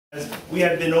We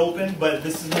have been open, but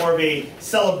this is more of a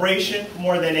celebration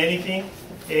more than anything.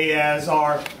 Okay, as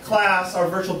our class, our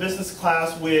virtual business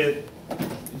class with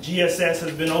GSS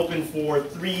has been open for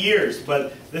 3 years,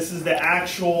 but this is the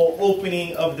actual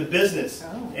opening of the business.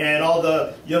 And all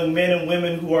the young men and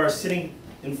women who are sitting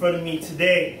in front of me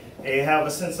today, they have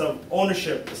a sense of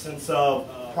ownership, a sense of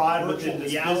pride within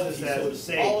this business, so to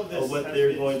say, of what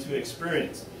they're going to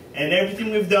experience. And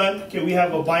everything we've done, okay, we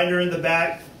have a binder in the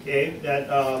back, okay,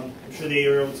 that I'm sure they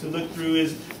are able to look through,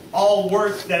 is all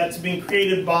work that's been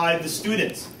created by the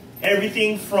students.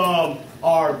 Everything from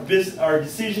our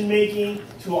decision making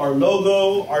to our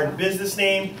logo, our business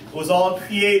name, was all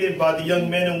created by the young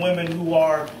men and women who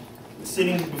are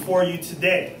sitting before you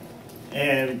today.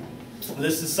 And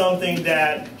this is something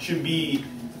that should be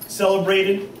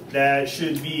celebrated, that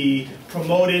should be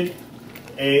promoted,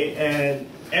 and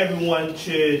everyone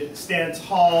should stand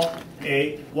tall,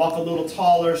 walk a little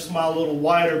taller, smile a little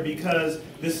wider, because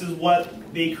this is what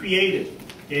they created.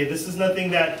 This is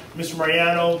nothing that Mr.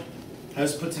 Mariano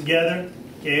has put together,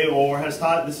 or has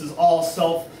taught. This is all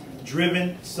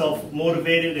self-driven,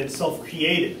 self-motivated, and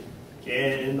self-created.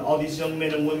 And all these young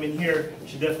men and women here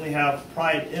should definitely have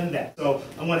pride in that. So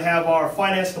I'm going to have our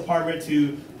finance department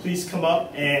to please come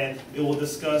up, and it will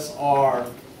discuss our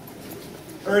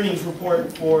earnings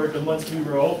report for the months we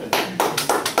were open.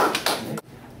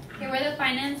 Okay, we're the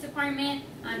finance department.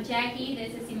 I'm Jackie,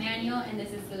 this is Mariano, and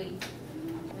this is Louis.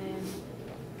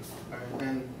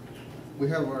 And we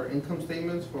have our income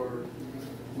statements for,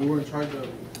 we were in charge of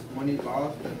money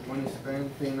lost and money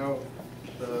spent, paying out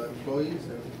the employees,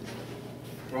 and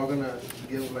we're all gonna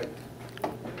give like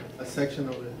a section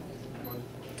of it.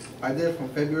 I did it from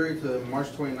February to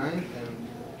March 29th, and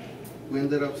we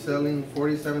ended up selling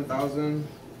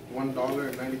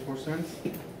 $47,001.94,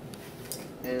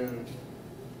 and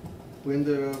we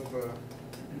ended up,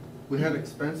 we had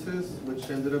expenses which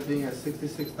ended up being at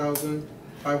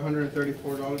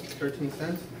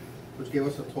 $66,534.13, which gave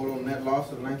us a total net loss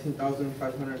of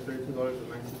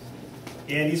 $19,532.90.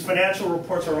 And these financial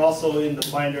reports are also in the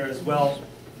binder as well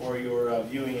for your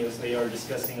viewing, as they are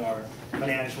discussing our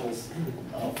financials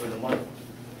for the month.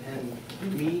 And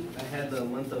me, I had the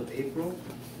month of April,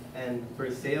 and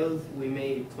for sales we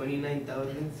made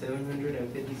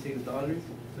 $29,756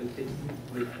 with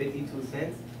 52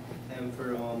 cents, and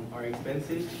for our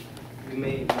expenses we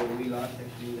made, we lost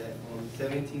actually that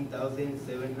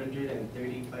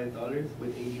 $17,735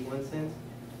 with 81 cents,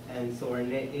 and so our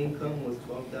net income was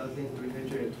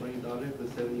 $12,320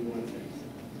 with 71 cents.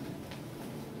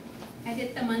 I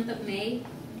did the month of May.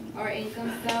 Our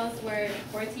income sales were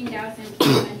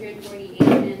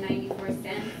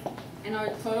 $14,448.94, and our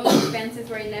total expenses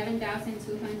were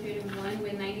 $11,201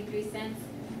 with 93 cents,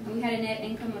 and we had a net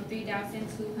income of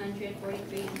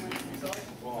 $3,243.01.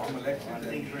 Well, I'm Alex.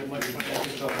 Thank you very much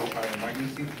for our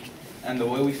emergency. And the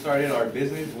way we started our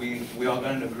business, we all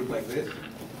got in a group like this,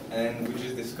 and we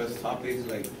just discussed topics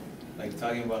like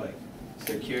talking about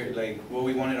secure, what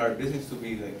we wanted our business to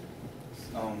be,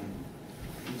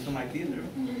 some ideas.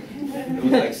 It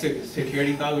was like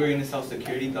security dogs. We were gonna sell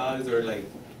security dogs, or like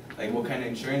what kind of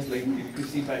insurance. Like you can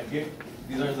see back here,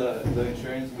 these are the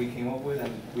insurance we came up with, and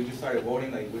we just started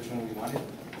voting which one we wanted,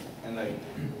 and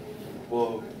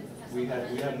well, we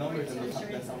have numbers, and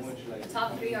that's how much The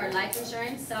top three are life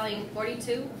insurance selling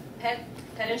 42, pet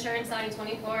insurance selling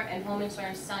 24, and home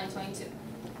insurance selling 22.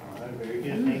 All right, very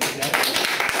good. Thank you, guys.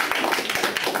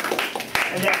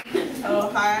 Oh,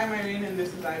 hi, I'm Irene, and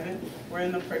this is Ivan. We're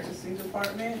in the purchasing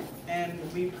department, and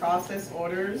we process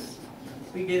orders.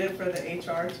 We get it for the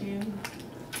HR team.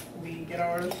 We get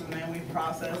orders, and then we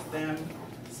process them,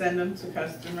 send them to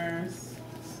customers.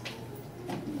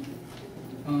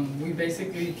 We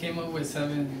basically came up with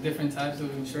 7 different types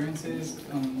of insurances.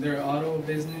 They're auto,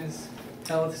 business,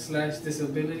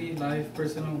 health/disability, life,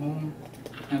 personal, home,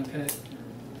 and pet.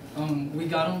 We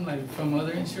got them from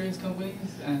other insurance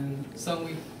companies, and some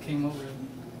we came up with,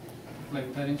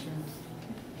 like pet insurance.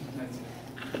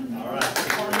 All right. The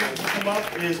department to come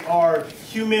up is our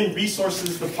human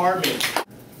resources department.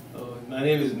 My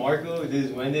name is Marco. This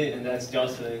is Wendy, and that's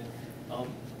Jocelyn.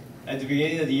 At the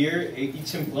beginning of the year,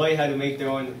 each employee had to make their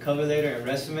own cover letter and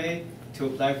resume to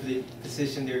apply for the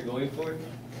position they were going for.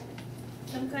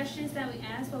 Some questions that we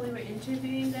asked while we were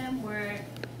interviewing them were,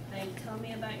 tell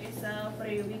me about yourself, what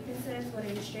are your weaknesses, what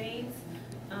are your strengths,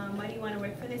 why do you want to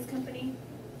work for this company?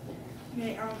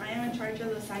 Okay, I am in charge of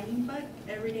the signing book.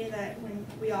 Every day that when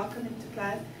we all come into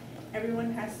class,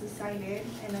 everyone has to sign in,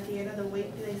 and at the end of the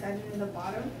week they sign it in the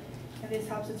bottom, and this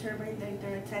helps determine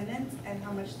their attendance and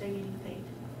how much they're getting paid.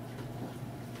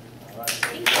 All right.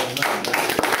 Thank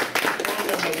you.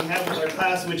 that we have with our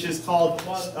class, which is called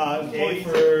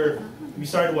we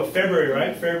started February,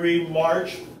 right? February,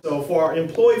 March. So for our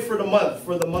employee for the month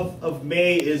of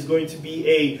May is going to be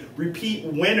a repeat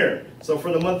winner. So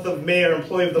for the month of May, our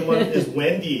employee of the month is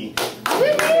Wendy.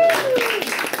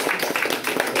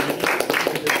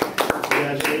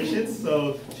 Congratulations.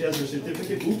 So she has her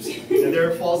certificate. Oops. And there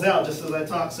it falls out just as I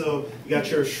talk. So you got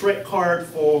your Shrek card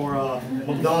for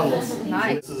McDonald's.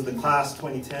 Nice. So this is the class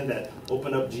 2010 that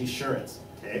opened up G-Ssurance.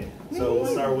 Okay. So we'll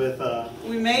start with.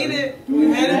 We made it. We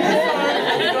made it this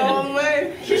far. We go all the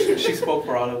way. She spoke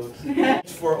for all of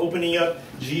us. For opening up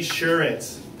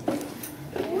G-Ssurance.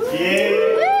 Yeah.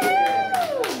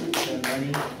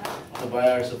 Money to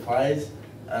buy our supplies,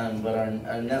 but our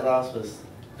net loss was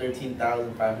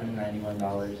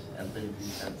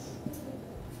 $13,591.33.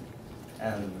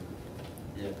 And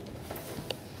yeah.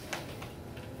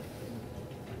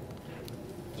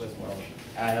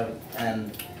 I have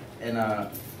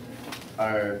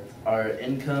our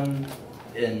income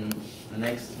in the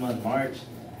next month, March,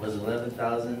 was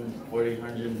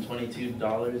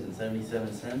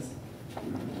 $11,422.77.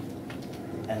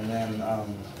 And then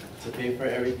to pay for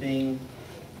everything,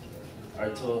 our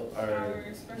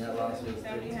net loss was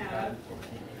that we have,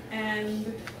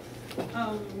 and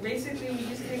basically we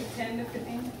just take 10 to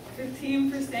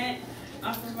 15%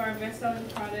 off of our best-selling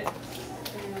products.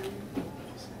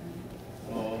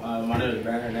 Well, my name is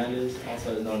Mariano Hernandez,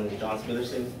 also known as John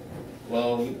Smitherson.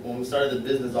 Well, when we started the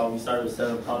business off, we started with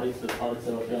 7 products, the products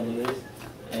that are up on the list,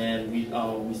 and we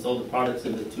sold the products,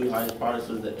 and the 2 highest products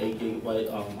were the 8 GB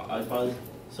iPods,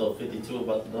 so 52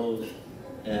 about those,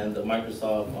 and the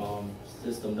Microsoft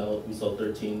system that we sold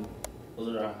 13.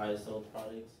 Those are our highest sold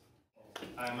products.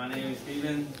 Hi, my name is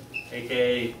Steven,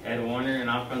 aka Ed Warner, and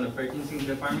I'm from the purchasing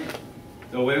department.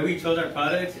 The way we chose our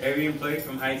products, every employee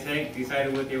from High Tech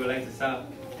decided what they would like to sell,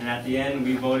 and at the end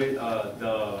we voted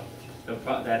the 5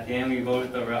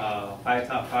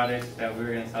 top products that we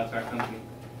were going to sell to our company.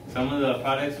 Some of the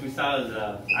products we sell is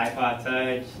the iPod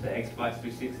Touch, the Xbox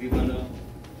 360 bundle,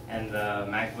 and the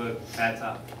MacBook Fat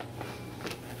Top.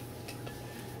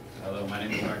 Hello, my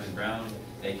name is Marcus Brown,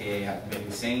 aka Baby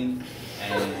Hussein,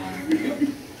 and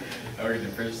I work in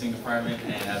the purchasing department.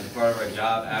 And as a part of our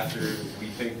job, after we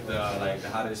pick the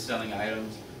hottest selling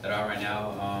items that are right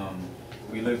now,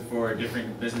 we look for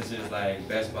different businesses like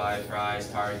Best Buy, Fry's,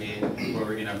 Target, where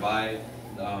we're gonna buy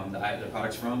the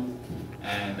products from,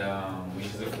 and we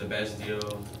just look for the best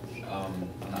deal on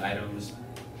the items.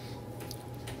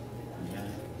 Yeah.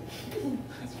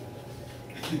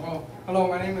 Oh, hello,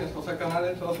 my name is Jose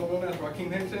Canales, also known as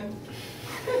Joaquin Henson.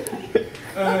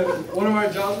 One of our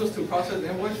jobs was to process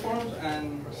invoice forms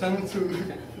and send them to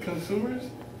consumers,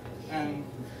 and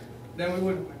then we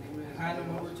would hand them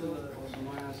over to the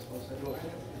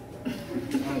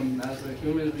as the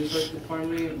human resource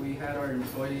department, we had our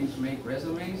employees make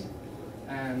resumes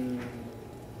and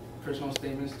personal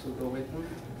statements to go with them,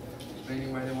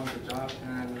 explaining why they want the job,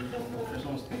 and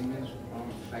personal statements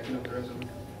backing up the resume.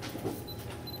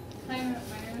 Hi, my name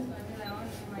is Mariano,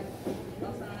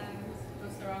 also known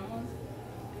as Mr. Ramos.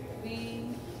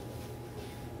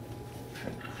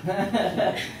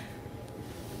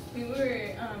 We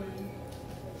were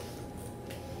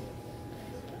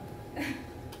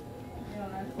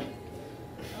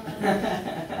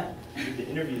the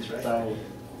interviews, right? So,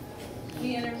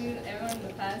 we interviewed everyone in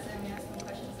the class and we asked them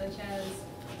questions such as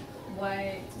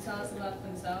why to tell us about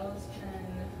themselves and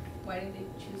why did they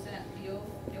choose that field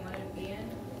they wanted to be in,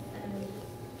 and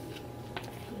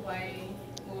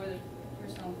what were the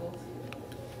personal goals.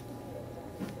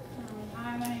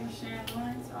 Hi, my name is Sharon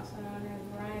Lawrence, also known as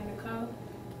Brian Nicole.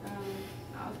 I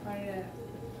was part of the,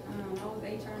 I was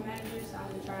HR manager, so I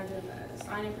was in charge of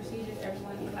sign-in procedures.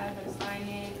 Everyone in the class had to sign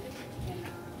in. And,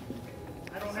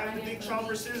 I don't have the big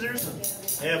chopper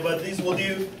scissors. Yeah, but these will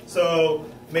do. So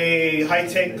may High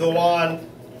Tech go on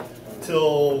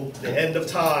till the end of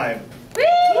time.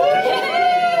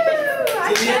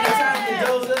 to the end of time,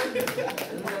 Joseph.